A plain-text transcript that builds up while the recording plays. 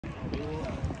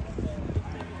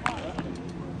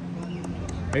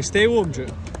Hey, stay warm,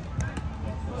 Drip.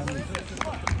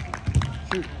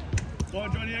 Shoot. Go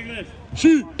on, Johnny English.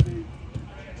 Shoot!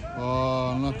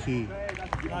 Oh, unlucky.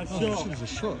 Nice Oh, shot. shit, it's a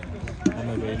shot. I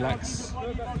know, but he lacks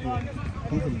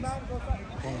Confidence. yeah,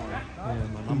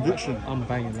 man. Conviction. I'm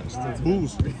banging that still.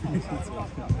 Balls. Say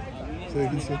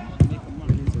again, sir.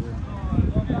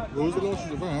 What was the last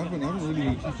year? I haven't really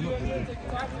been keeping up with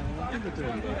it.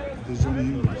 The Johnny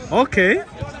English. Okay.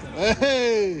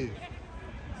 Hey!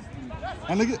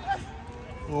 And look at.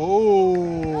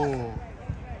 Oh!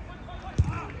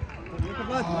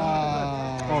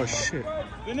 Ah. Oh shit.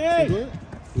 Finish!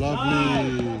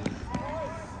 Lovely.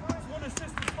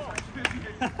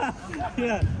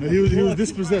 Yeah. No, he was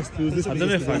dispossessed. He was I dispossessed. don't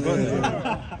know if I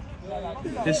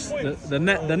got it.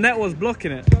 The net was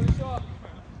blocking it.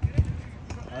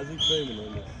 How's he training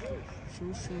on this?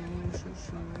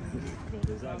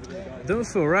 Don't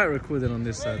feel right recording on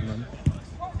this side, man.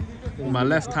 My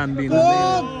left hand being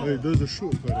available. Hey, those are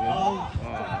short, by the way.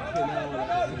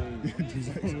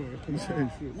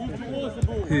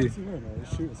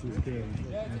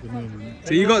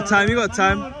 So you got time, you got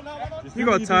time. You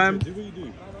got time. Do what you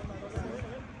do.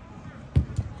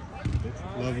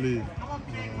 Lovely.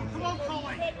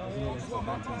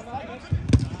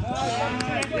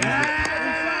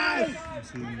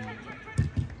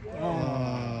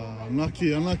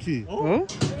 Unlucky, unlucky. Oh?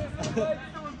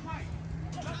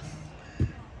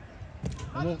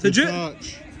 Good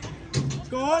touch.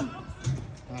 Go on!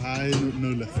 No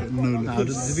left foot, no left Nah, foot.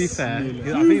 to be fair, I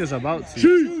think he was about to.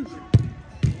 Shoot!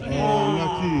 Oh,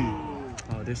 unlucky.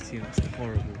 Oh, this team is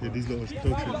horrible. Yeah, these little coaches.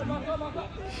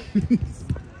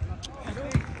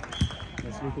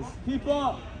 Keep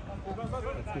up!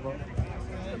 Predictable,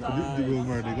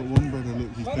 bro. They got one brother,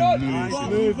 look, he's been Nice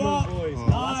moving. move up, boys.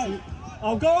 Nice.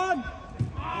 Oh, go on!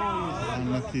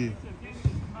 Unlucky.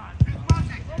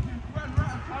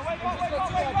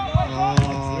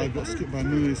 Oh, I got skipped by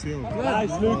no ACL.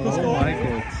 Nice, Lucas. Oh my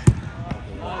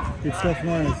god. Good stuff,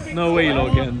 nice. No way you're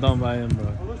not getting done by him,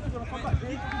 bro.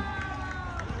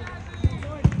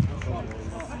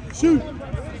 Shoot!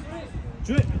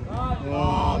 Drip!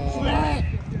 Oh,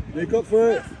 Make up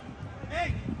for it.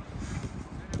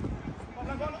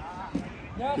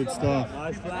 good stuff.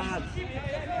 Nice lad.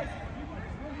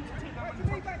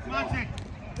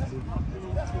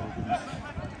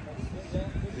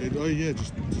 Oh yeah,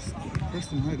 just press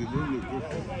them high. They don't look good.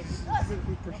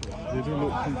 They don't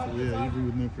look comfortable. Yeah, even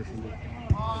with no pressure. Look.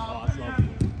 Oh, that's lovely.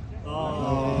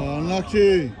 Oh,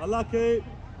 unlucky. Unlucky.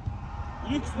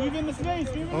 Luke's moving the space.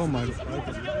 Oh my god.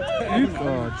 Luke,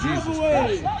 oh Jesus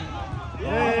Away. Christ.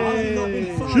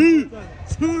 Yay. Shoot!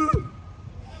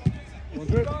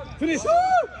 Finish.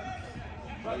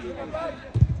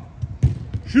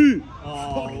 Shoot!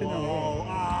 Oh,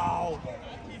 ow.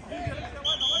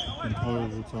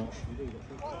 Horrible touch.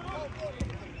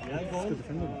 Yeah, go on.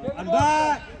 And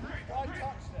back.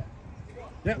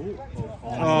 Yep.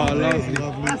 Oh, lovely.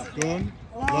 Lovely. Gone.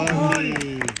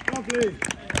 Lovely. Lovely.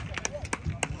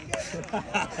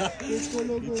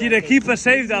 See, the keeper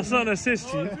saved, that's not an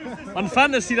assist, you. On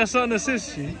fantasy, that's not an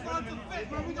assist, you.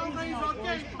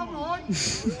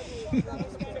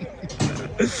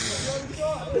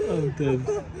 Oh, dead.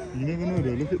 You never know though.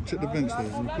 Look at check the bench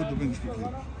though. Record the bench quickly.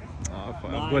 Oh,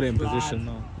 I've got it in position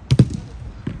now.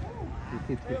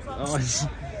 Quick. Oh,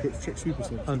 Check super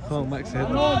set. I can't max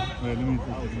head. Let me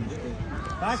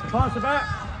Back, pass it back.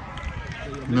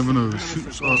 You never know.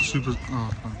 Super.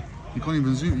 Oh, fine. You can't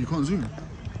even zoom. You can't zoom.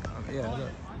 Yeah, look.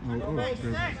 Oh,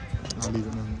 okay. I'll leave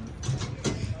it now.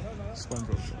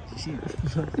 SpongeBob. Shoot.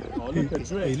 Oh, look at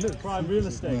Drake. Look, prime real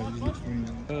estate. Yeah, he looks funny.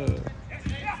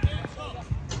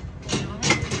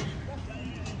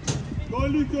 Go,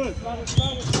 Lucas.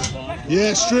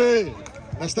 Yeah, straight.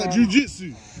 That's that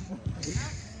jiu-jitsu.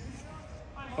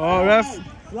 Oh, ref.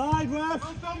 Slide, ref.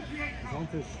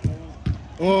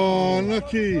 Oh,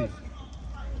 unlucky.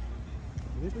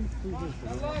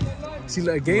 See,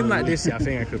 like, a game like this, yeah, I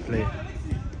think I could play.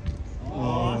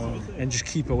 Oh, And just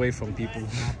keep away from people.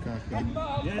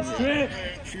 Yeah, straight.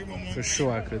 For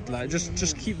sure I could. Like,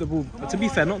 just keep the ball. But to be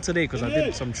fair, not today, because I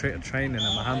did some training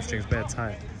and my hamstring's bare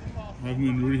tight. I haven't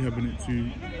been rehabbing it too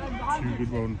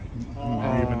good. Well,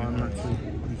 I'm not too.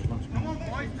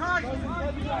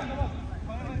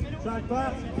 Track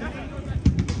back.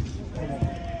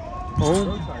 Oh.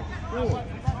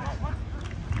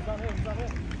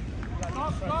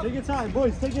 Take your time,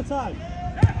 boys. Take your time.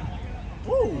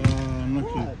 Ooh.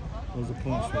 Unlucky. That was a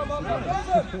pass.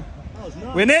 That was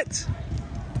nice. Win it.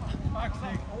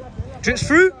 Drips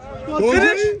through.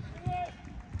 Finish.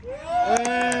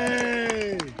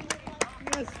 Hey!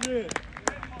 Yes, Drip.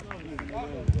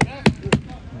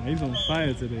 He's on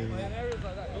fire today, man.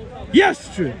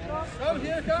 Yes, true. Come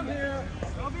here, come here.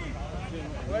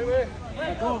 Wait.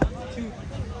 Go.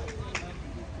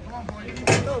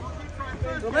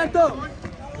 Roberto.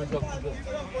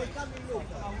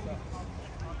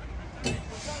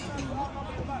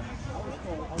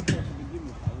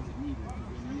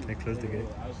 They closed the gate.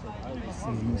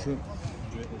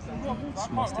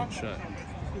 Smashed it shut.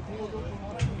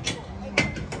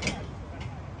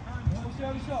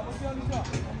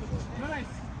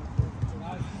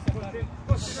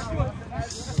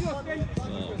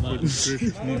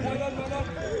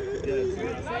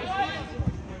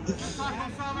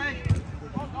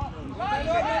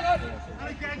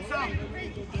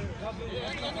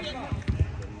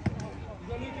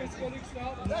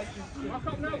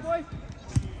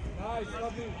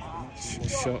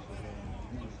 Shot.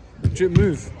 Drip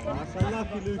move. That's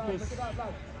unlucky, Lucas.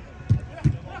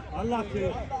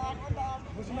 Unlucky.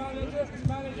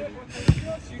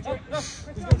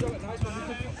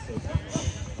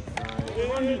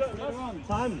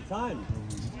 Time.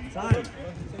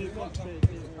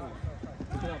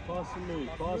 Pass and move.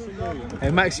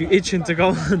 Hey Max, you itching to go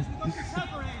on?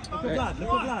 Look at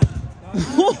Vlad.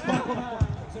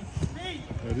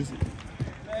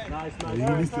 Nice, man.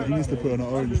 He needs to put on an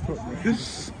orange top.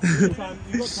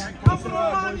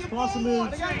 Pass and move.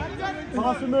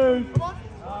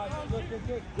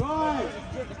 Right.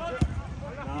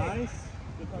 Nice.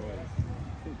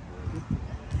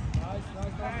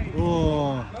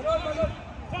 Oh,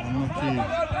 unlucky.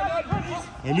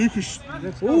 Hey, Lucas.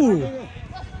 Ooh.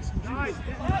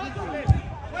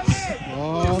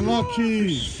 Oh,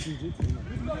 unlucky.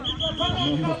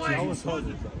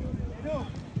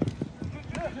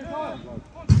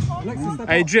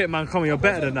 Hey Drip, man, come on, you're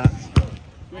better than that.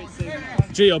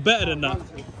 G, you're better than that.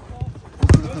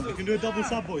 We can do a double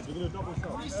sub, boys. We're going to do a double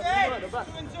sub.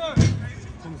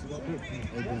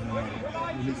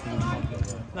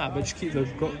 Nah, but just keep the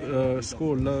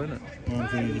score low, innit? One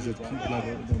thing is just keep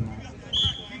like them.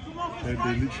 They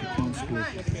literally can't score.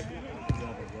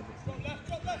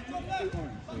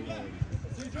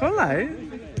 Can't lie,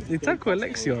 they tackle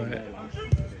Alexio, right?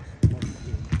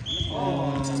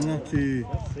 Oh, unlucky.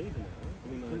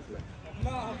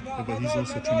 Yeah, but he's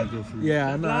also trying to go through.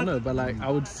 Yeah, I know, but like, I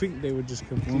would think they would just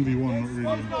complete. 1v1,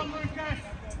 not really.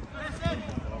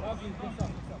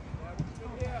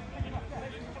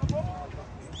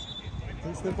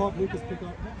 Step up, Lucas, pick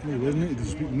up. Wait, where's Nathan? Did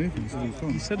you speak to Nathan? He said he He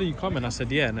can't. said, are you coming? I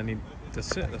said, yeah, and then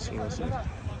that's it, that's all I said.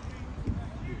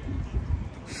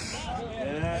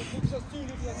 Yeah.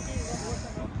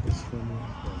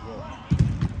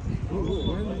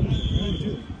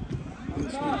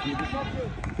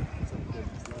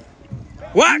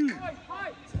 Whack!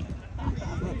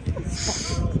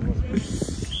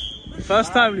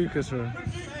 First time, Lucas, bro.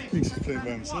 He's playing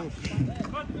by himself.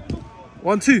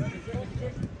 1-2.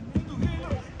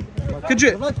 Good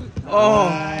drip. Oh.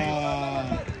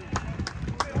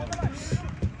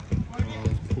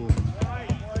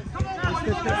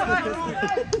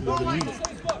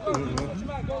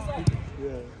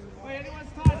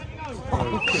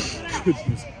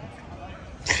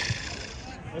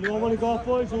 Anyone want to go off,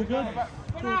 boys? All good?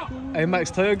 Hey Max,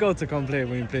 tell your girl to come play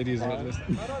when you play these like this.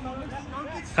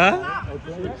 Huh?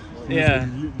 Yeah.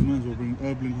 You might as well bring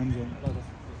Erblin hands on.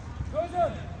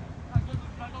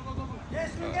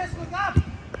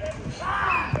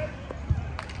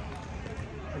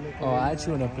 Oh, I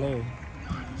actually want to play.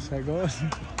 Should I go?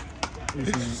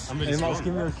 Hey Max,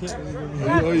 give me a kick.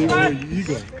 Oh, you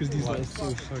go. Because these are so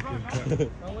fucking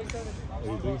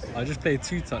crap. I just play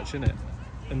 2-touch, innit?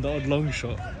 And the odd long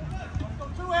shot.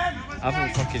 I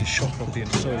haven't fucking shot properly in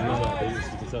so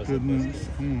long. Goodness.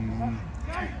 Come on, man.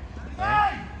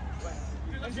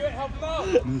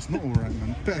 No, it's not alright,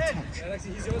 man. Better touch.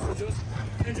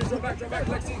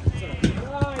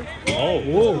 Oh,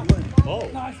 whoa. Oh.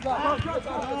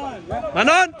 Man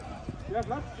on!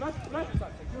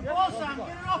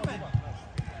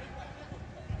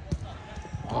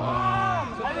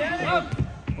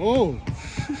 Oh!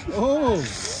 Oh!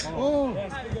 Oh!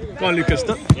 Go on, Lucas.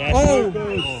 Oh!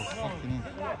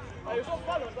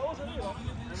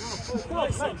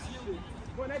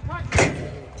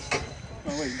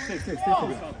 Oh, wait, stay.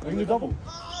 We're going to double.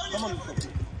 Come on.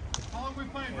 How long we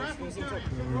playing, Brad?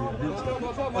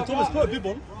 Oh, Thomas, put a bib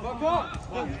on.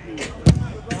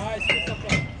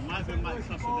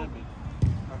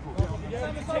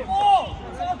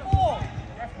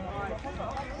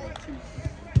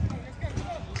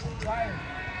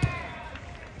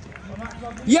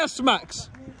 Yes, Max!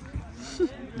 You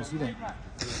see that?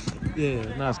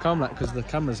 Yeah, no, it's calm like because the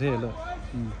camera's here, look.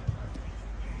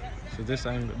 So this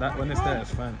angle, that when it's there,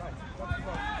 it's fine.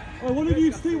 Oh, one of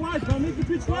you stay wide, man. Make the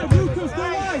pitch wide. Lucas,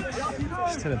 stay wide.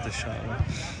 Just tell him to shut up.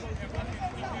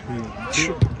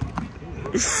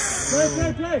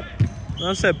 Play.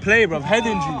 I said play, bro. Head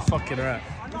injury, fucking rat.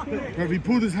 Bro, he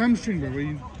pulled his hamstring,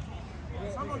 bro.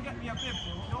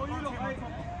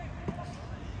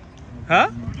 Huh?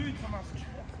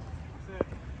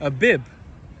 A bib?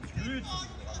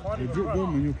 Hey, drop ball,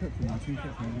 man. You're captain, man. Team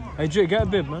captain, man. Hey, Jake, get a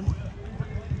bib, man.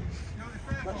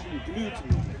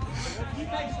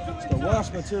 It's the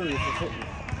worst material for football.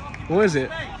 What is it?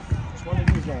 It's one of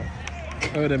these, like.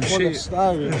 Oh, them Full of cheap.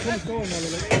 styrene.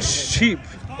 Cheap.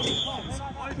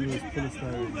 He was full of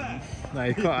style, man. Nah,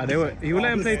 you can't. He will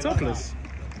let him play topless.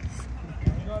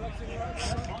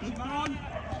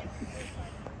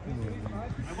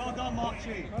 Well done,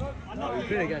 Marchie. No, we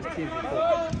play against teams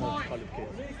with more coloured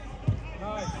kids.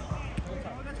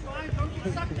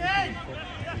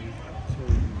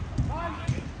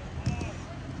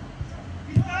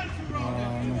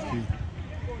 Lucky.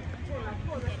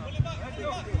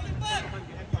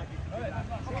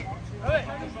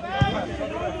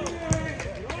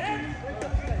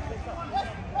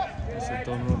 That's a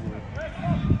done robbery.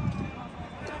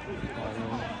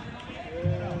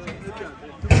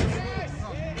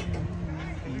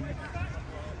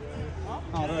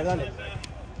 Ah, no, dale.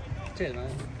 Cheers, man.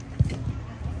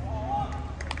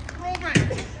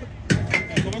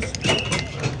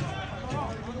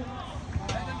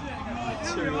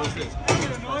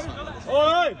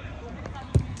 Oi!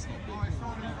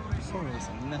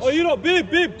 Oh, you not bib.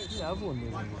 Yeah, everyone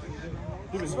knows.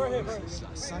 It's right here, bro.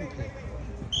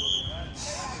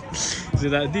 Is it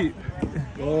that deep?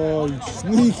 Oh,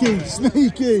 sneaky.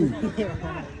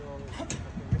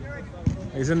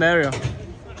 He's in the area.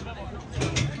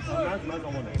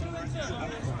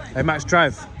 Hey, Max,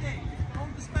 drive.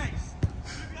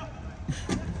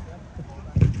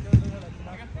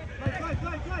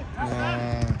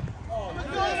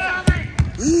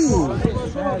 Ooh.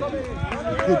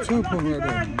 Good toe point right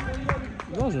there.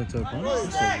 That wasn't a toe point.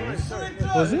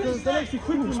 Was it? They're actually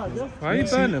quick with that, yeah? Why are you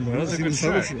burning, bro? That was a good See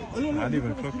the strike. toe I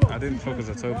didn't clock as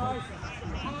a toe point.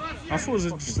 I thought it was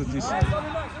just a decent.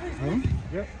 Huh?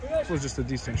 Yeah. I thought it was just a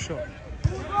decent shot.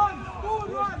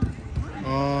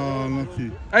 Oh,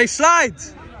 lucky. Hey, slide!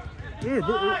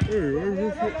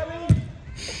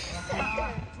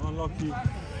 Unlucky.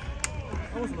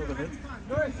 That wasn't overhead.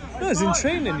 No, it's in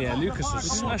training, yeah. Lucas was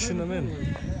smashing them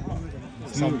in.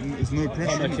 It's no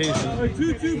pressure. On occasion.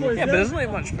 2-2, boys. Yeah, but there's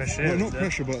not much pressure. Well, is not there?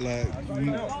 pressure, but like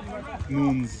no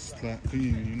one's like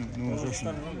thinking, you know, no one's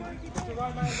rushing.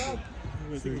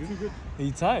 Are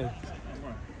you tired?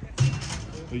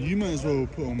 But you might as well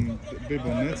put on bib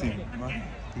on their team.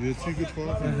 They're too good for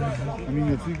our team. I mean,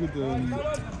 they're too good.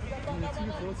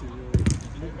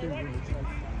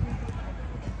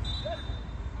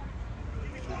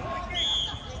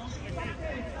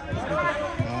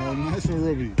 Nice for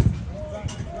Robbie.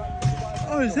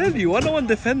 Oh, it's heavy. 1-on-1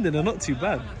 defending are not too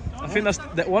bad. I think that's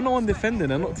that 1-on-1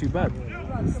 defending are not too bad.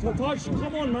 Touch,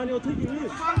 come on, man, you're taking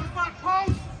risks.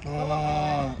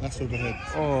 Ah, that's overhead.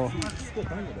 Oh,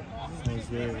 That was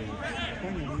very.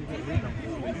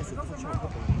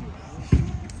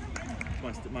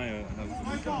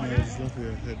 Yeah, just lucky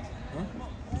ahead.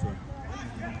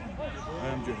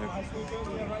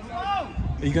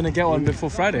 are you gonna get one before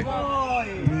Friday? Me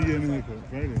getting a haircut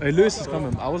Friday. Hey, Lewis is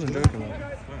coming. I wasn't joking.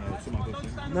 Man.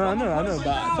 No, I know.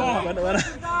 But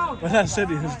when I said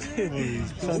he was pissed, he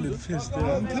sounded pissed.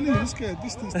 Yeah. I'm telling you, this guy,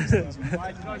 distance. Get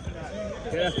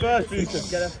there first,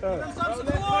 Lucas, get there first.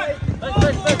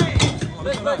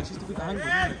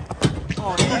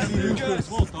 Oh, easy, Lucas.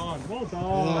 Well done.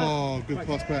 Oh, good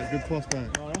pass back.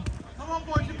 Come on,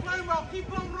 boys, you're playing well.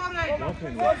 Keep on running.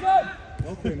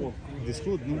 They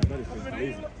scored, no?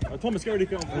 Thomas, get ready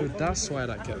to get on. Oh, that's why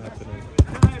that kept happening.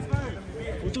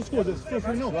 We just scored. It's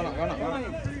 4-3-0. Run up.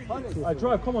 Alright,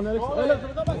 drive. Come on, Alex.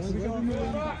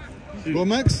 Go,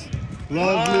 Max.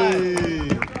 Lovely.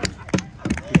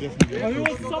 Oh, you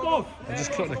want sub off? I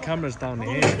just clocked the cameras down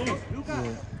here.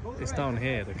 Yeah. It's down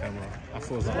here, the camera. I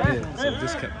thought it was up here, so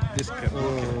this kept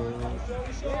walking.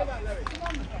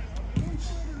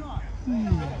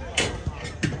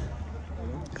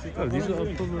 Oh, these are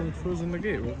probably closing the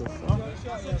gate. What the fuck?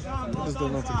 Just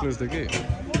don't know how to close the gate.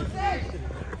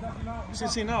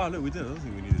 See now, look, we did. I don't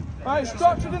think we needed. Alright,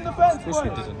 structured in the fence. Of course we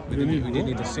didn't. We didn't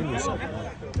need a single shot.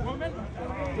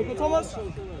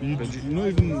 You're not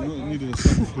even needed a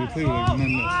sample to play with like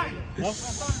man less.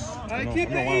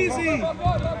 Keep it easy.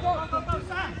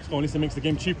 At least it makes the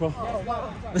game cheaper.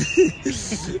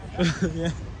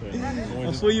 Yeah.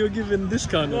 I thought you were giving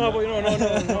discount. No, but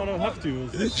no, have to.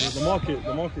 The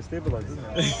market stabilized, isn't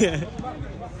it? Yeah.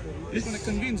 It's when it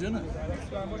convenes, isn't it?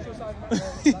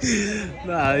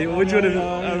 Nah, what do you want to do?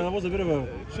 That was a bit of a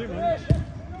shit, man.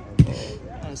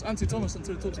 It's anti-Thomas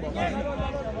until it talks about mine.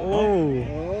 Oh.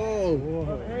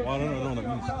 I don't know what that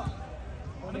means.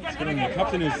 The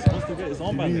captain wants to get his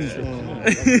armband.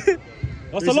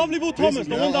 That's a lovely ball, Thomas.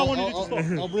 The one that I wanted you to stop.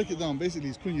 I'll break it down. Basically,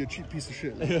 he's calling you a cheap piece of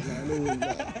shit. Yeah,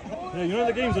 you know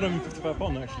the games are only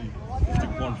 £55 actually.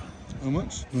 51. How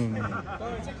much? No.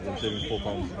 I'm saving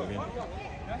 £4 per game.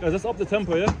 Guys, let's up the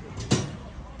tempo, yeah?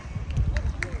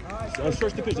 So I'll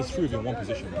stretch the pitch, there's 3 of you in one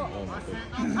position. Oh my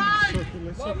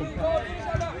god.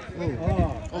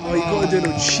 Oh, you gotta do a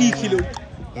little cheeky little.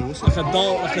 Like a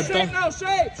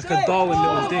Darwin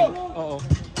little thing.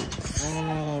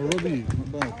 Oh, Robbie, not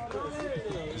bad.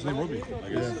 His name Robbie, I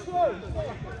guess.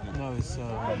 No, it's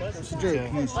It's a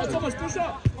joke. Thomas, push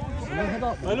up.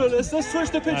 Hey, look, let's switch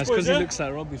the pitch, it's boys, because yeah? he looks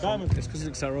like Robbie from. It's because he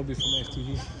looks like Robbie from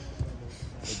FTV.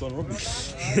 Don Robbie.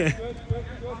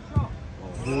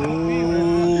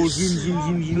 Oh,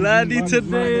 zoom. Bloody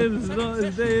today is not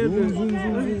his day.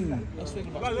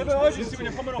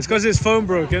 It's because his phone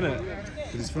broke, innit?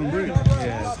 Did his phone break?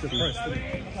 Yeah, it's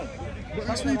But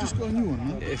that's why you just got a new one,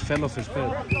 man. it fell off his bed.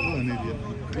 What an idiot.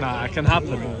 Nah, it can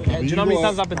happen. Do you know how many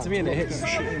times it's happened to me and it hits?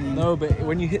 No, but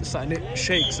when you hit something, it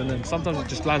shakes and then sometimes it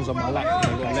just lands on my lap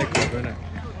and I got a leg cover, innit?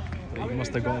 But you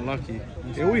must have gotten lucky.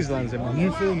 It always lands in my New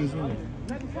lap. phone as well.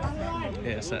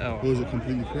 Yeah, it's an L. Or was it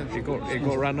completely crashed? It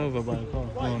got ran over by a car.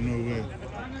 Oh, no way.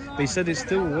 But he said it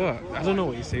still worked. I don't know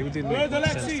what he said. He didn't make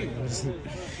sense.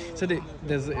 He said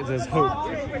there's hope.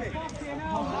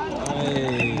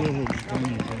 Hey.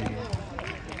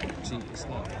 Gee, it's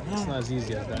not as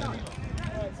easy as that, innit?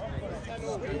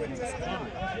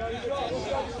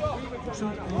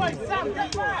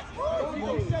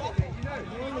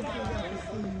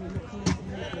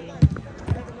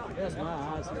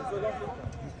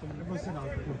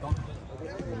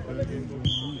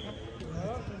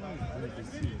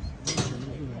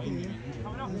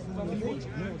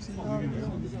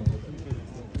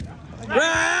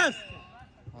 Ref!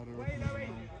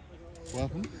 What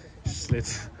happened? Slid.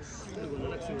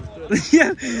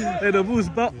 Yeah, and the ball's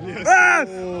back. Ref!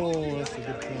 Oh, that's a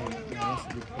good point. That's a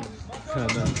good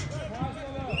point.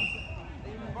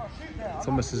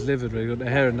 Thomas is livid, but he got the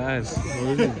hair in the eyes. Oh,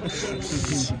 really?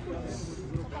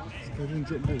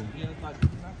 Drop ball.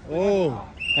 Oh!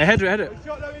 Hey, header it.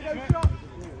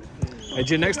 Hey,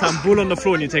 Jim, next time, ball on the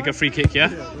floor and you take a free kick, yeah?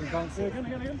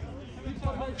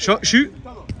 Shot, shoot.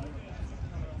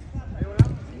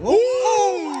 Oh!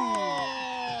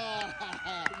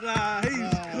 Nah,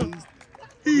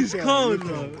 he's cold,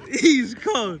 bro. He's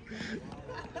cold.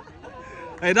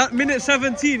 Hey, that minute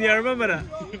 17, yeah, remember that?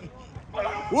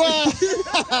 What?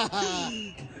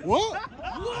 What?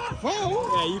 Foul?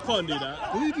 Yeah, you can't do that.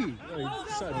 What do you do?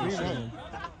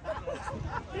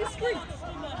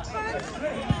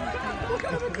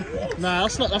 Nah,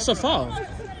 that's a foul.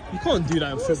 You can't do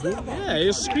that in football. Yeah,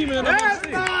 you're screaming in the man's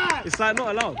face. It's like not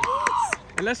allowed.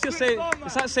 Unless you say,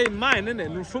 it's like saying mine, isn't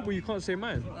it? In football, you can't say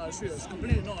mine. It's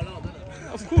completely not allowed, isn't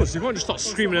it? Of course, you can't just start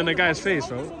screaming in the guy's face,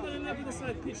 bro.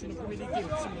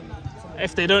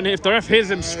 If the ref hears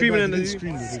him screaming in the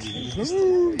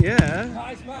yeah.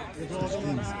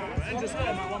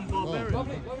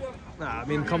 Nah, I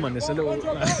mean, come on, it's a little.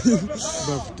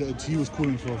 But he was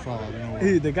calling for a foul. I don't know why.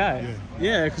 Who, the guy?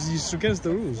 Yeah, because he's against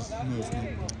the rules. No, it's not.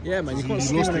 Yeah, man, you can't He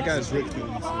scream lost in the it, guy's he's face. wrecked it,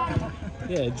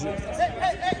 he said.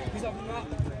 Yeah.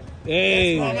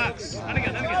 Hey. Max, and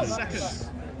again, seconds.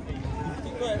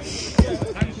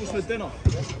 Ankles for dinner.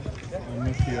 I'm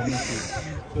lucky.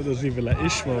 That doesn't even like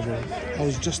Ishmael, bro. I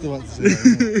was just about to say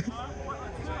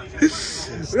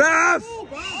that. Ref!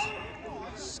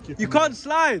 You can't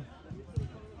slide.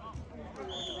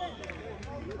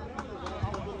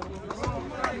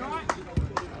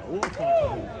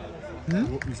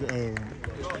 What was it?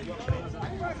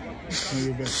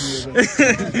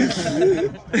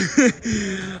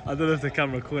 I don't know if the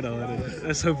camera caught that one.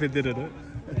 Let's hope it didn't.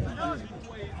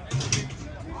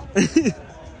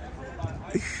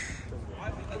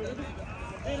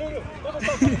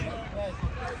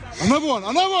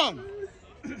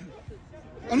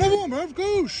 Another one, bro.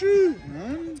 Go, shoot,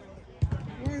 man.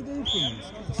 Wide open.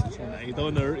 You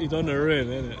don't know ruin,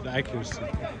 innit? The accuracy.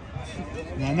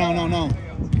 No.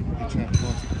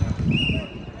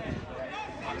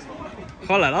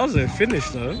 can't lie, that was a finish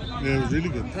though. Yeah, it was really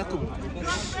good.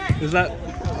 It was like...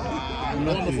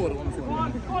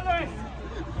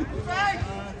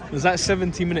 It was like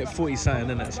 70-minute 40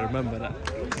 something, innit? So remember that.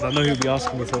 Because I know he'll be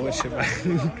asking me to watch it back.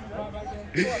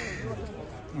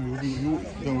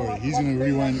 Don't worry, he's gonna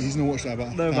rewind. He's gonna watch that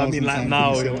about. No, but I mean like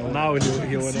now he'll on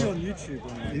YouTube.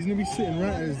 He's gonna be sitting right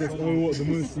at his desk. Oh, what the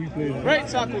most replayed? Great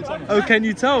tackle. Oh, can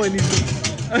you tell when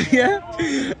he's? Oh yeah,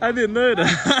 I didn't know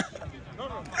that.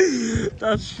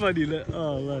 That's funny.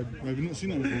 Oh man. Have you not seen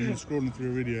that before? When you're scrolling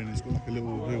through a video and it's got like a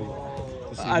little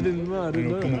hill. I didn't know. I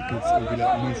didn't know. Come up with, it'll be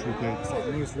like most replayed. It's like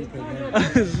most replayed.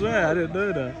 I swear, I didn't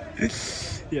know that.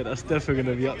 Yeah, that's definitely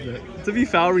gonna be up there. To be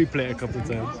fair, I'll replay it a couple of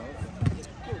times.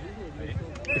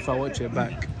 If I watch it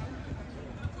back.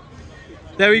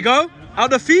 There we go.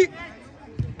 Out the feet.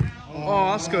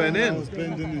 Oh, that's going in. I was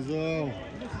bending as well.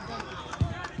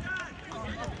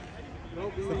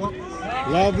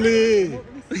 Lovely.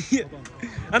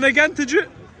 And again to drip.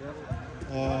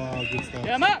 Oh, good stuff.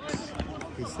 Yeah, Max.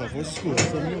 Good stuff. What's the score?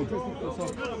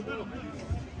 7-0.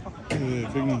 Yeah,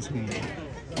 big man score.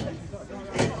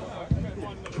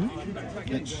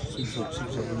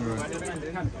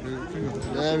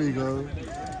 There we go.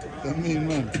 The mean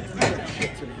man.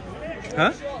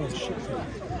 Huh?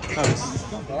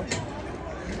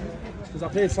 Because I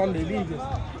played Sunday League.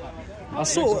 I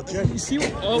saw. You see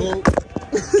what? Oh.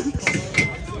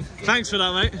 Thanks for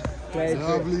that, mate.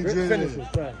 Lovely Finishes, Jay.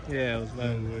 right? Yeah, it was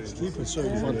man. Keeper's so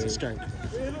fun to skank.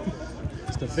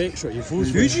 It's the fake shot. Who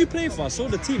did you play for? I saw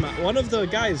the team. One of the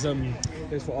guys.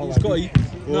 Plays for He's got a.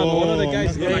 No, but one of the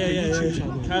guys. Yeah, got like a yeah, YouTube yeah.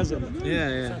 channel. Chasm.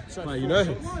 Yeah. Man, you know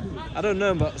him? I don't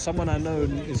know him, but someone I know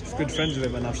is good friends with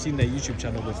him, and I've seen their YouTube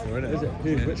channel before, innit? Is it? Who?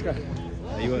 Yeah. Which guy?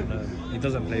 You won't know him. He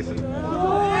doesn't play for them.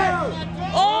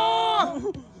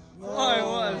 Oh!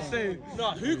 Oh, what a save.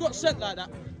 No, who got sent like that?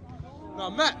 No,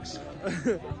 Max.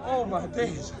 Oh my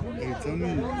days. Hey, tell me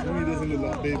he doesn't look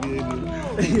like baby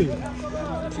alien.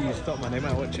 Please stop, man. They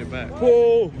might watch it back.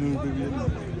 Oh! No, baby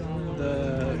alien.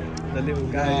 The little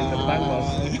guy in the bang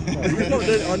bus.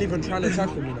 They aren't even trying to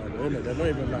tackle me now, though, innit? They're not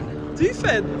even like.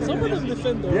 Defend. Some of them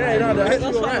defend. Though. Yeah, no, they're that's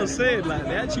actually what I right. was saying. Like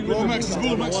they actually. Go, Max,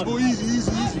 go, Max, go,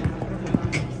 easy.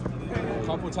 A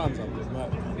couple times I've been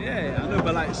mad. Yeah, I know,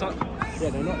 but like some. Yeah,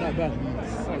 they're not that bad.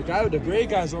 The guy with the grey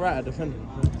guy's alright at defending.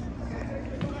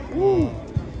 Ooh.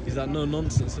 He's like no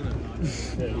nonsense, isn't it?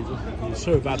 Yeah, he's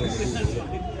so bad on the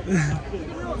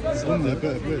ball. It's on there,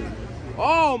 better play.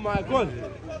 Oh my god.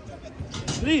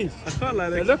 Please. I can't like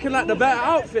They're looking like the better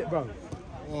outfit, bro.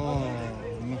 Oh,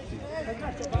 lucky.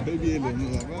 Baby alien,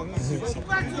 not like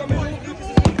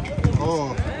that.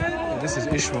 Oh. Yeah, this is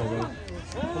Ishmael, bro.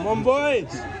 Come on,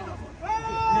 boys.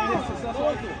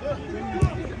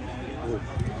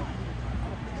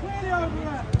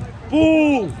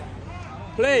 Boom.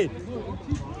 Played.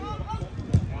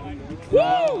 Woo!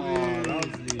 Oh,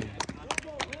 lovely.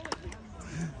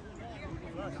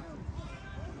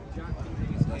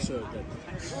 That's so good.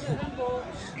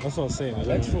 That's what I'm saying. My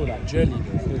legs feel like jelly.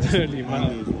 Totally,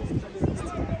 man.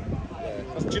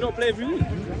 Do you not play every week? It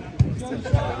was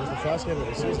the first game of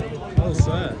the season. Oh,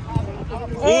 sir.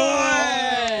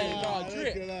 Oh!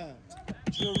 Look at that.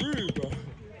 Giroud, bro.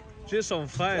 Just on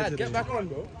fire Dad, today. get back on,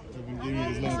 bro. I've been giving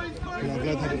his line.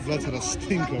 Vlad's had a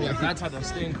stinker. Yeah, Vlad's had a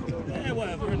stinker. Yeah,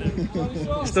 whatever,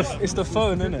 innit? It's the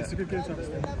phone, innit?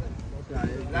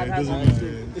 Yeah, it doesn't matter.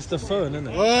 Yeah. It's the phone,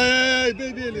 innit? Oh, hey,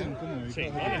 baby alien. Come on. You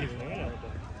can't have it.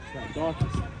 Like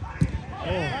darkest. Go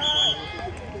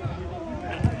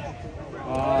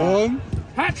on.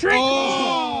 Hat trick!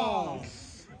 Oh!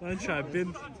 I try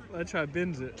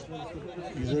binge it.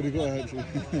 He's already got a hat trick.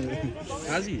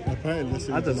 Has he?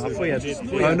 Apparently, I don't know. I thought he had. had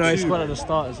Oh no, he two. scored at the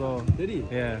start as well. Did he?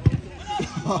 Yeah.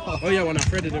 Oh yeah, when I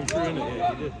threaded him through, innit?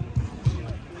 Yeah, he did.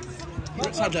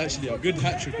 Brits had actually a good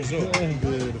hat trick as well.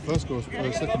 The first goal was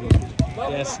the second goal.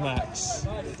 Yeah, smacks.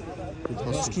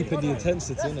 Just keeping the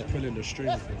intensity, innit? Pulling the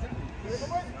string.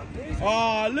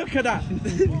 Oh, look at that!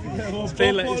 He's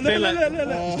playing like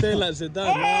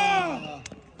Zidane.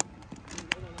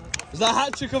 Is that a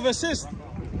hat trick of assist?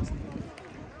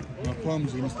 My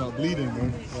palms are going to start bleeding, bro.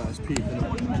 That's peak,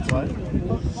 innit?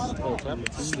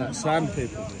 It's like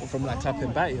sandpaper from like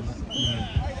tapping back, you know.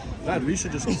 Lad, we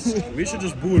should just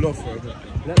ball off for a bit.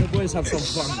 Let the boys have some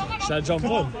fun. Should I jump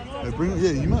on?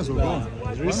 Yeah, you might as well go.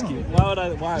 It's risky. Why would I?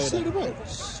 Why Say would the I? back.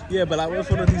 Yeah, but like, what if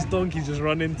one of these donkeys just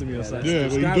run into me or something? Yeah,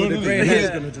 but you guy don't with the let grey them. hair is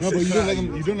Yeah. gonna just No, but sit you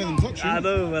don't let them touch you. I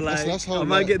know, but like, That's how, I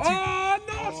might get too. Oh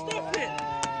no! Stop it!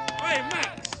 Hey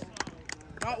Max,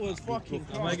 that was fucking.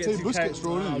 I might get Take too Busquets carried.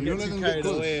 rolling. I'll You get don't let too them get carried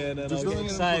close. away, and then Just I'll don't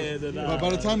get let them excited. get And But by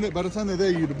the time they're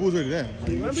there, the ball's already there.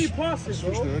 Remember you passed it,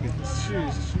 Switched bro. already.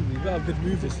 shoes, you got a good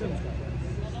move this time.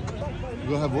 You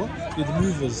gotta have what? With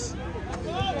movers.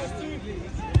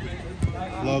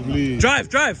 Lovely. Drive,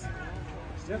 drive.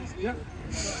 Is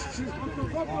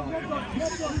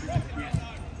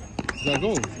that a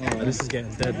goal? Oh, this is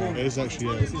getting dead, man. It's actually,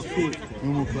 yeah. This is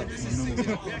normal claps, man.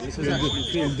 Normal claps. This is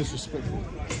actually disrespectful.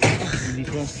 And you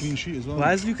first clean sheet as well.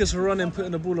 Why is Lucas running,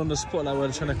 putting the ball on the spot like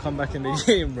we're trying to come back in the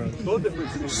game, bro?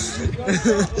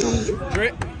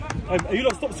 Drip. You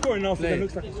lot stop scoring now, because it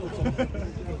looks like a scored something.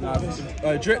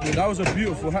 Drip, that was a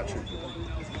beautiful hat trick.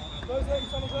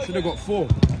 Should have got 4.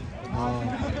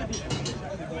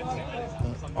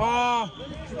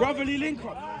 Brotherly link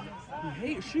up. You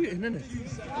hate shooting, innit?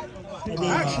 He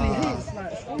actually hates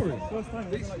like scoring. First time.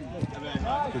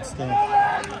 Good stuff.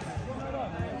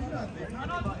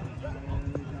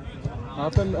 How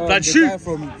come the shoot. guy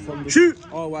from the Shoot.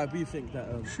 RYB think that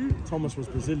Thomas was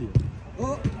Brazilian?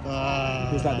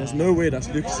 He's like, there's no way that's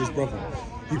Lucas's brother.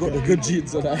 He got the good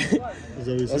genes of that.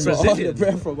 That's what all the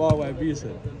breath from RYB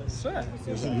said. Swear.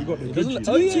 You got the good genes.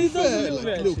 Oh yeah, he does a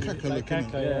Like little caca looking.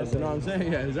 Yeah, you know what I'm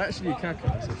saying? Yeah, it's actually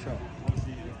Kaka. It's a shot.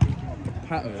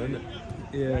 Pattern, isn't it?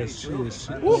 Yeah, it's true.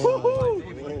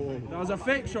 Woohoo! That was a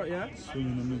fake shot, yeah? Swing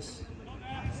and a miss.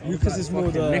 Lucas is more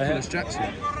the Nicholas Jackson.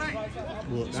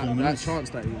 What? That chance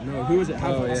that you know. Who was it?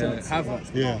 Havertz. yeah.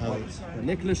 Havertz. Yeah, Havertz. But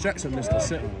Nicholas Jackson missed the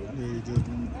sitter. Yeah, he did.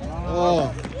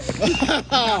 Oh.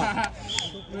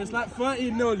 It's like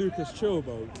 13-0, Lucas. Chill,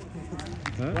 bro.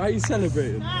 Why are you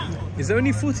celebrating? Is there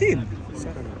only 14?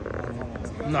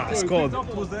 Nah, it's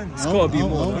gotta be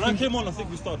more. When I came on, I think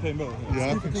we started playing better.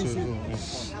 Yeah, I think so as well. Yeah.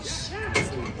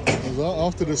 It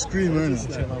was after the scream, innit?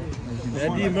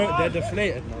 They're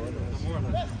deflated now.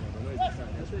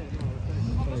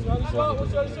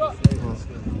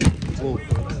 Whoa. Be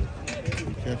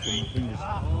careful, my fingers. I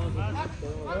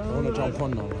want to jump on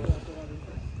now.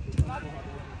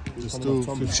 There's still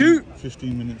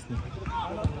 15 minutes left.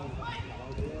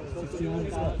 15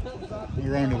 minutes left.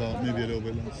 Around about, maybe a little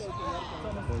bit less.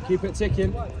 Keep it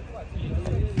ticking. How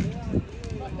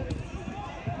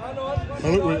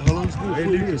long is it? Hey,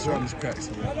 Lucas around his cracks.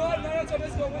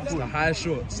 It's the high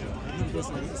shorts.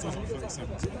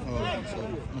 Oh,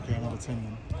 okay, another 10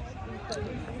 then.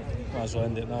 Might as well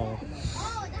end it now.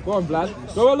 Go on, Vlad.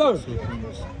 Go alone. So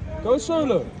points. Go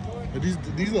solo. But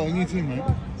these are a new team,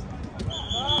 right?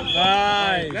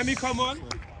 Nice. Let me come on.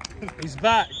 He's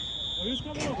back. Who's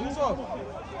coming on? Who's off?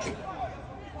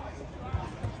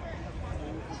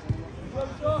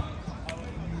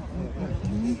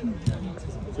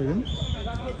 Second?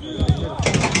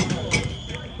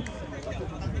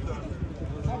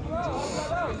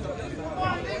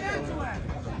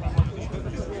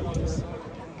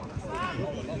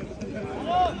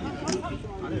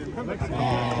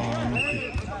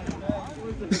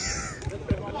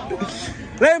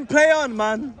 Let him play on,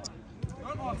 man.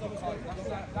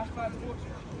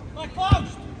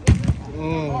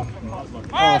 Oh,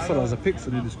 I thought it was a pick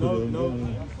for me. I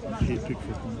hate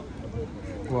Pickford.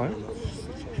 Why?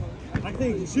 I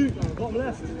think shoot. Bottom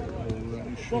left.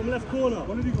 Bottom left corner.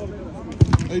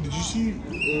 Hey, did you see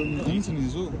Anthony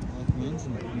as well?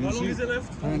 How long is it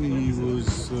left? Apparently he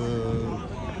was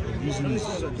abusing his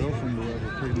girlfriend or whatever,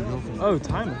 pregnant girlfriend. Oh,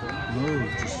 time ago. No,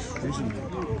 just recently.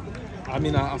 I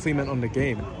mean, I thought you meant on the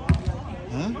game.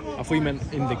 Huh? I thought you meant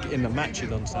in the match he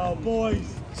done something. Oh, boys.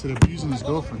 He said abusing his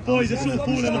girlfriend. Boys, it's all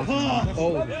falling apart.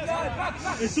 Oh.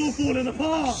 It's all falling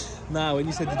apart. Nah, when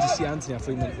you said, did you see Anthony, I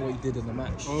thought you meant what he did in the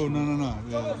match. Oh, no.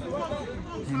 Yeah.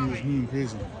 Apparently he was moving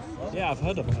crazy. Yeah, I've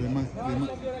heard of it. They might.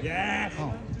 Yeah.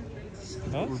 Oh.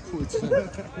 Huh? Reported today.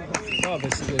 Oh,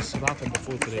 this happened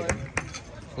before today.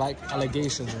 Like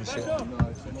allegations and shit.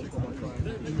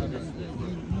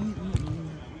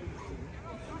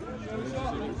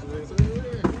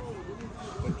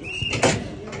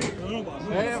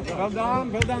 Hey, well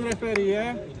done referee,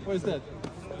 yeah? What is that?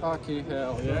 Fucking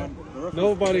hell, yeah?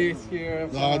 Nobody's here.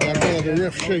 Nah, the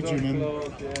ref shaked you, man.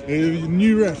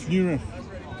 New ref.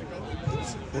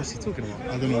 What's he talking about?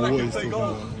 I don't know what he's talking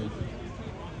about.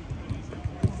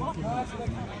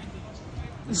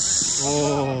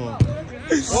 Oh.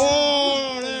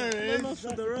 Oh, there it is.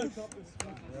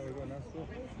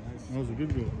 That was a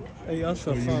good goal. Hey,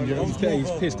 Ashraf,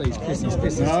 he's pissed. He's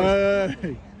pissed.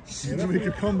 Hey. He's gonna make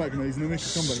a comeback now.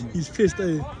 He's pissed,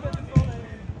 eh?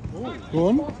 Go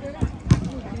on.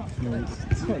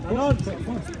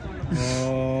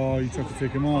 Oh, you tried to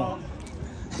take him out.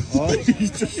 Oh,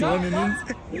 he's just running in.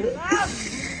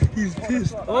 He's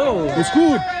pissed. Oh, It's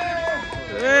good.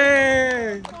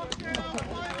 hey!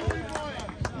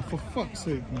 For fuck's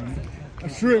sake, man. I'm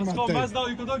sure it might take.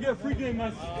 You can get a free game,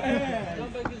 man.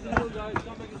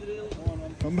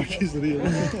 Comeback is real.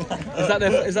 Is that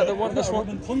the one? That's one.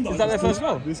 Is that their first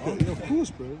goal? Of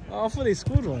course, bro. Oh, I thought they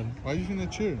scored one. Why do you think they're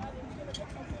cheering?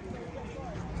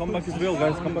 Comeback is real,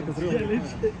 guys. Comeback is real.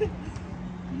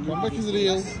 Comeback is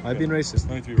real. I've been racist.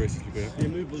 I need to be racist, okay? What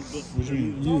do you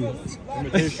mean? You.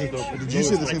 Imitations though. Did you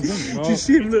say the same thing? Did you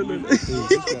see him? Look.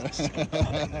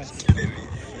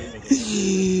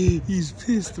 He's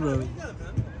pissed, bro.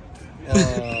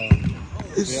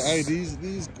 Yeah, hey, these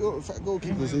fat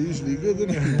goalkeepers are usually good,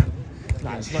 isn't it?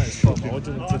 Nah, it's not his fault, man. What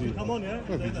do you want to do? Come on, you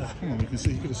can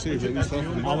see, you could have saved at least half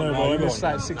of it. I know, bro. It was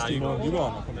like 60 more. You go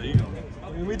on.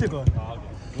 We did go.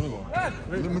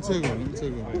 Let me take one.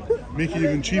 Make it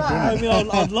even cheaper, I innit? mean,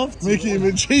 I'd love to. Make it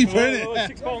even cheaper,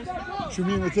 innit? £6. Should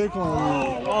we even take one?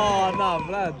 Oh, nah,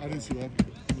 Vlad. I didn't see what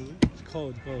happened. It's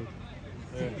cold.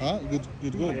 Huh?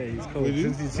 Good goal. Yeah, he's cold.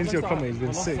 Since you're coming, he's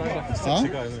been sick. Huh?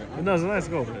 No, it's a nice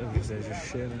goal, but it's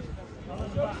just shit.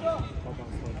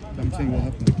 I'm saying what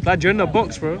happened. Vlad, you're in the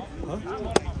box, bro. Huh?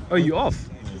 Oh, you off?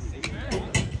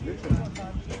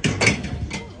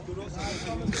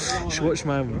 Just watch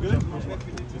mine, bro.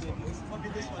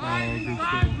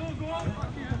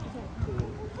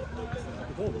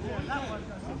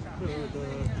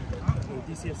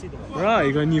 Right,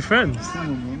 you got new friends. Come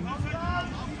on, man.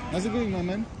 How's it going, my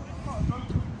man?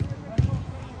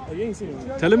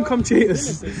 Tell him come cheat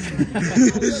us. You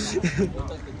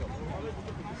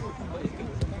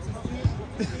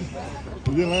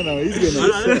didn't like that. He's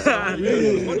gonna.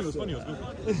 It was funny.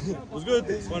 It was good.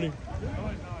 It was funny.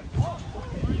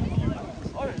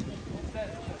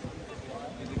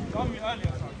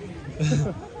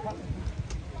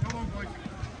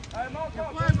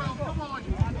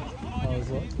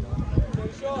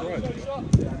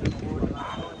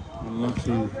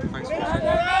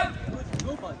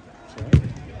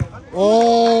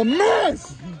 Oh,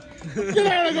 mess! Get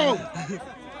out of go!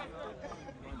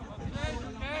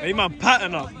 Hey man,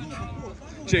 pattern up.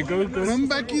 Jake, go.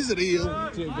 Comeback is real.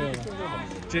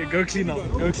 Jake, go clean up.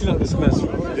 Go clean up this mess,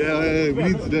 bro. Yeah, we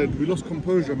need that. We lost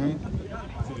composure, man.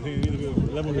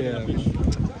 Yeah.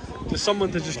 Just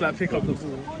someone to just like pick up the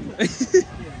ball.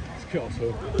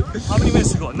 How many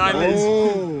minutes you got? 9 minutes.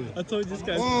 Oh! I told you this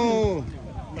guy's. Oh!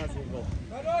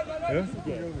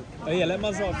 Oh yeah, let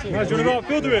Mazar field. Guys, you want to go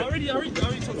outfield with it? I already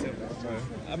talked to him.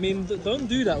 I mean, don't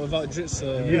do that without Dritz.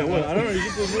 Yeah, well, I don't know. You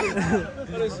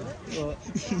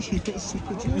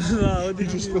He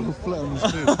just fell flat on his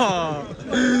face.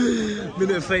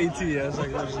 Minute 32, yeah. It's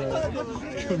like,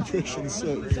 Compression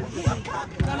sucks.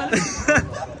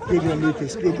 Good one,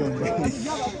 Lucas. Good one, bro.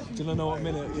 do you not know what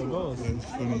minute your goal is? It's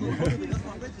funny, bro.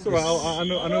 It's alright. I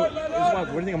know. It's why. What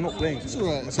do you think I'm not playing? It's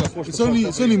alright.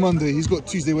 It's only Monday. He's got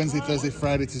Tuesday, Wednesday, Thursday,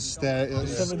 Friday to stare at.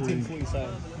 17:47.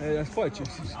 Hey, that's quite cheap.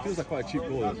 It feels like quite a cheap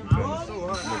goal. In the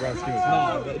grand scheme of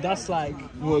Nah, but that's like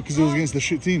What? Because it was against the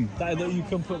shit team. that you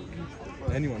can put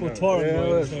anyone. Couture.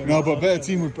 No, but a better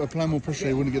team would apply more pressure.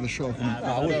 He wouldn't get the shot off him.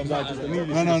 I wouldn't. Like, just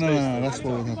immediately. No. That's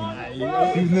what would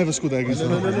happen. He would never score that against him.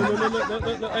 No.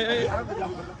 Hey.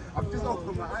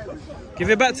 Give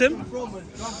it back to him.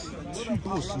 2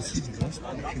 goals this season. That's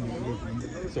fucking good, man.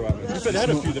 It's alright, man. They had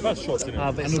a few. They've had shots in it.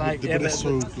 But it's I know, like, but yeah, they're but, so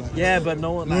like. yeah, but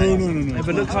no one. No. Yeah,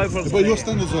 but look over. But your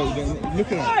standards are.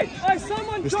 Look at that.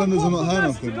 Your standards are not high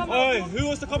enough. Then. Hey, who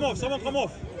wants to come off? Someone come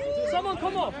off. Someone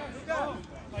come off.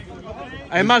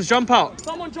 Hey, Maz, jump out.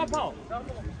 Someone jump out.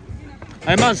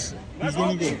 Hey, Maz. He's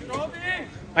gonna go.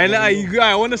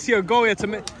 I want to see a goal here to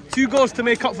make 2 goals to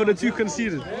make up for the 2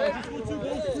 conceded.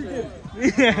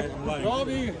 Yeah.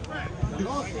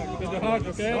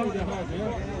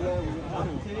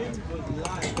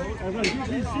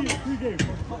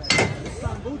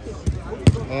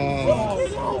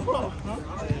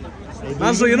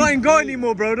 Manzo, you're not in goal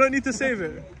anymore, bro. Don't need to save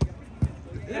it.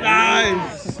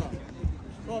 Nice.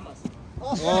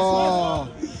 Oh.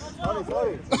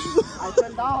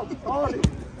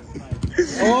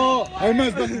 Oh, hey,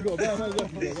 man's back to go.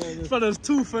 Bro, there's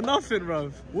 2 for nothing, bro.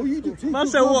 What you do? Man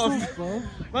said what a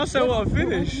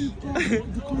finish.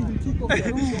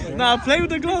 Nah, play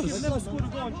with the gloves. I'm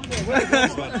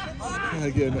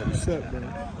getting upset, bro.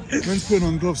 Man's putting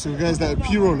on gloves, so guys that are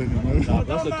P-rolling him, bro.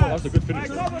 That's a good finish.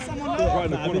 Right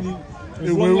in the corner.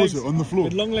 Hey, where was it? On the floor?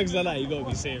 With long legs like that, you gotta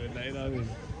be saving that, you know what I mean?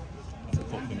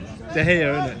 The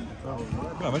hair, innit?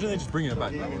 Yeah, imagine they just bringing it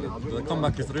back. The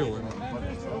comeback is real.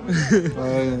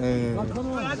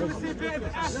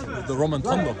 The Roman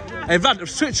Tondo. Hey, Vlad,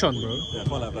 switch on, bro. Yeah,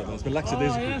 quite like that. It's been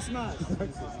lackadaisical.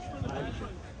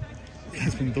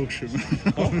 That's been dog shit, man.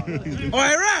 Oh,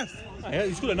 hey, Raf! Yeah,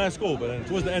 he scored a nice goal, but then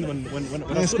towards the end, when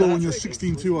Nice goal when you're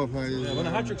 16-2 up. yeah, when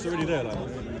the hat trick's already there, like.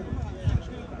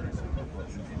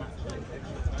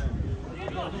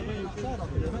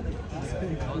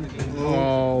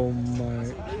 Oh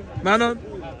my. Man on.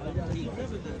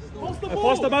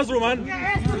 Pass the Mazro, man.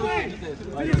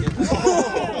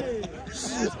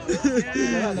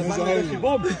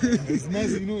 It's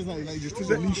nice, you know, it's like just took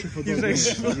a leash for He's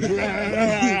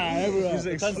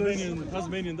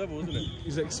Tasmanian devil, isn't it?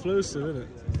 He's explosive, isn't it?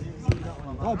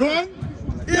 Oh, bang!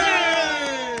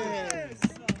 Yes!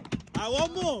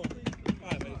 One more.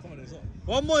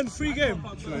 One more in free game.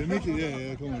 Like, make it,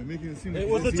 yeah, come on, make it seem like It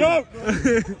was a joke!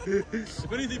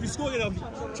 If anything, if you score it, I'll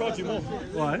charge you more.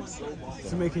 Why?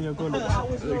 It's making your goal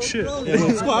look shit. Yeah, if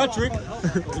you score a hat-trick,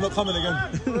 you're not coming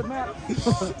again.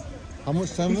 How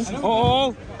much time is it?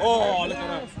 Oh, Look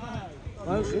at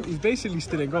that. he's basically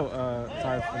still in goal.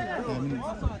 5 minutes.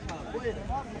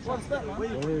 What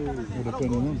a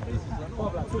put on.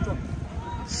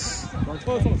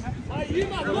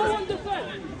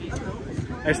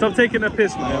 Hey, stop taking the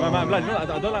piss, man. Yeah, man,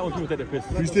 I don't like when people take the piss.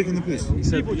 Who's taking the piss? He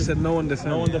said no one defend.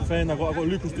 No one defend. I got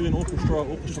Lucas doing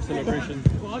orchestra celebration.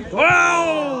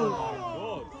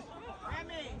 Wow!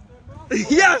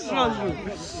 Yes, man!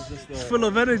 Full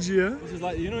of energy, yeah? This is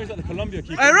like, you know, he's like the Colombia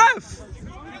keeper. Hey, ref!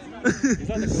 He's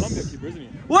like the Colombia keeper, isn't he?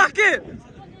 Whack it!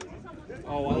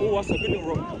 Oh, that's a good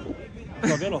little rock.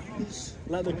 Favela.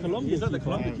 Like the Colombia. He's like the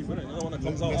Colombia keeper, isn't he? The one that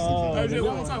comes out. What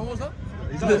was that?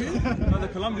 He's like the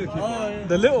Colombia keeper.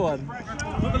 The little one.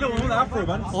 Not the little one, the Afro,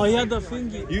 man. Oh, he had the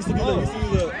thingy. He used to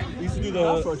do the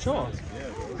Afro char.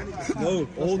 No,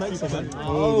 old keeper, man.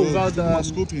 Oh, about the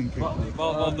Scorpion kick.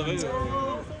 About the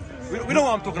we know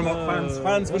what I'm talking about,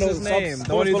 fans. What's his name?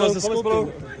 The one who does the scorpion.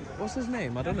 What's his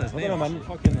name? I don't know his name. I don't know, man.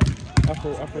 Fucking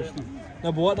Afro Steve.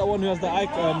 No, but what that one who has the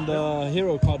icon, the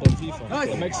hero card on FIFA?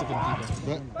 The Mexican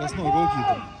keeper. That's not a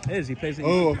goalkeeper. It is, he plays in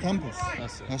Campos.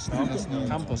 That's it. That's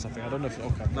Campos, I think. I don't know if it's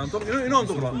Oka. No, you know what I'm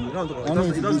talking about. You know what I'm I talking know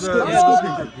about. He does the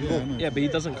Scorpion kick. Yeah, I know. Yeah, but he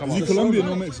doesn't come Is out. he Colombian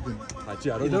or Mexican? He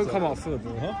don't come out full,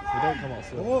 bro. Huh? He don't come out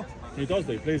full. He does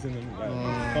though. He plays in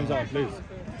comes out and plays.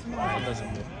 He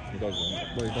doesn't. He does.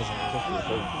 No, he doesn't.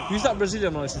 Who's that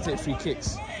Brazilian one who used to take free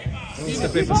kicks? He used to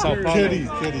play for Sao Paulo. Cherry.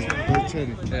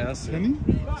 Yeah, that's it. Kenny,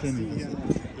 that's it.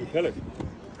 Pellet.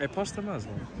 Hey, pass the Maz,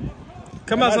 man.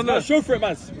 Come on, son. Show for it,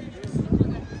 man.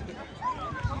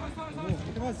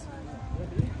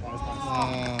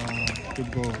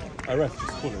 Good goal. I ref. Just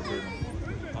call it.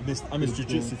 I missed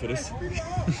jiu-jitsu for this.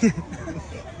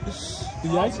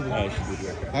 Did you actually? I actually did,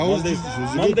 yeah. How was this? Was it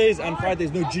good? Mondays and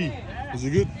Fridays, no G. Was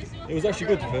it good? It was actually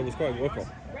good. It was quite a workout.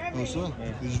 Oh, so?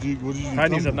 What did you do?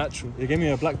 Chinese are natural. They gave me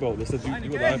a black belt. They said you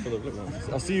got the eye for the black belt.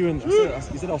 I'll see you in.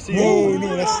 He said I'll see you. No,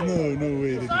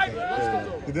 way. They did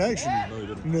that. Did they actually? No, he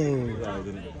didn't. No. No,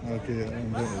 he didn't. Okay,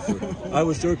 yeah. I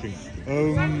was joking.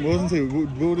 Wasn't it?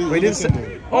 What did Wait, didn't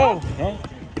say. Oh, Huh?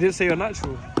 he didn't say you're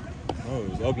natural. No, it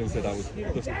was Oblin said I was the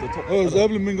top. Oh, has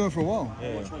Erblin been going for a while?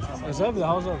 Yeah. How's Oblin?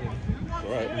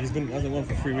 Alright, hasn't won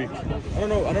for 3 weeks. I don't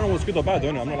know what's good or bad,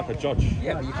 don't I? I'm not like a judge.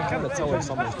 Yeah, but you can kind of tell when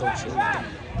someone's dog shit.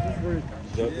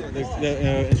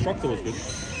 The instructor was good.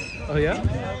 Oh yeah?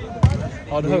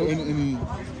 I'd hope. Any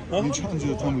challenge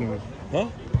you're tumbling with? Huh?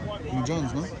 Any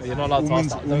challenge, no? You're not allowed to ask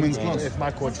that. Women's class. If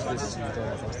my coach listens to you, don't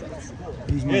ask that.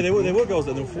 Yeah, they were girls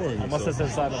that were foreign. I must have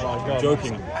said something about a girl.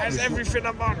 Joking. That's everything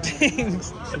about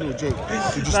things. It's not a joke.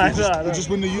 Just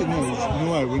when you know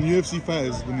why? When UFC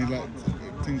fighters, when they like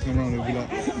things come around, they'll be like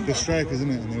they're strikers,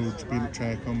 isn't it? And they will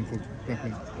try to come for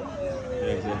grappling.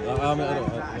 Yeah. I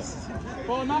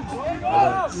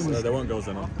mean, there weren't girls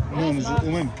there, no. No, it's all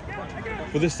men.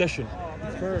 For this session.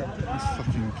 It's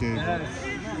fucking okay, bro.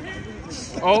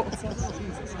 Oh.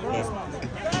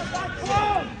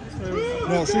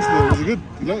 No, seriously, was it good?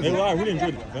 You liked it? I really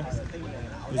enjoyed it. Yeah.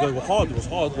 It was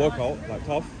hard workout, like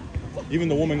tough. Even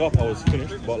the warming up, I was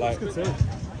finished. But like in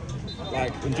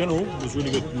general, it was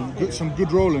really good. Some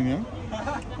good rolling, yeah?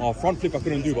 Front flip I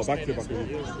couldn't do, but back flip I could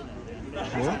do.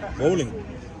 What? Rolling.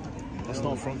 That's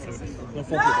not front flip. No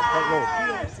front flip,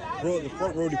 front roll. The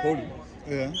front roly-poly.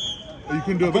 Yeah. Oh, you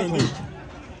couldn't do a back one?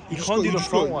 You can't do the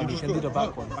front one, you can do the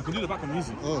back one. I can do the back one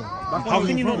easy. Oh. How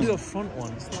can you not do a front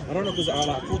one? I don't know, because I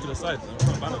like pull to the side.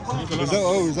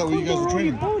 Is that what you guys were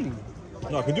training?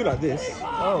 No, I can do like this.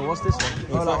 Oh, what's this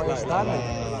one? Oh, like like standing.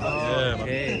 yeah, man.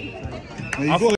 Okay. Now, you got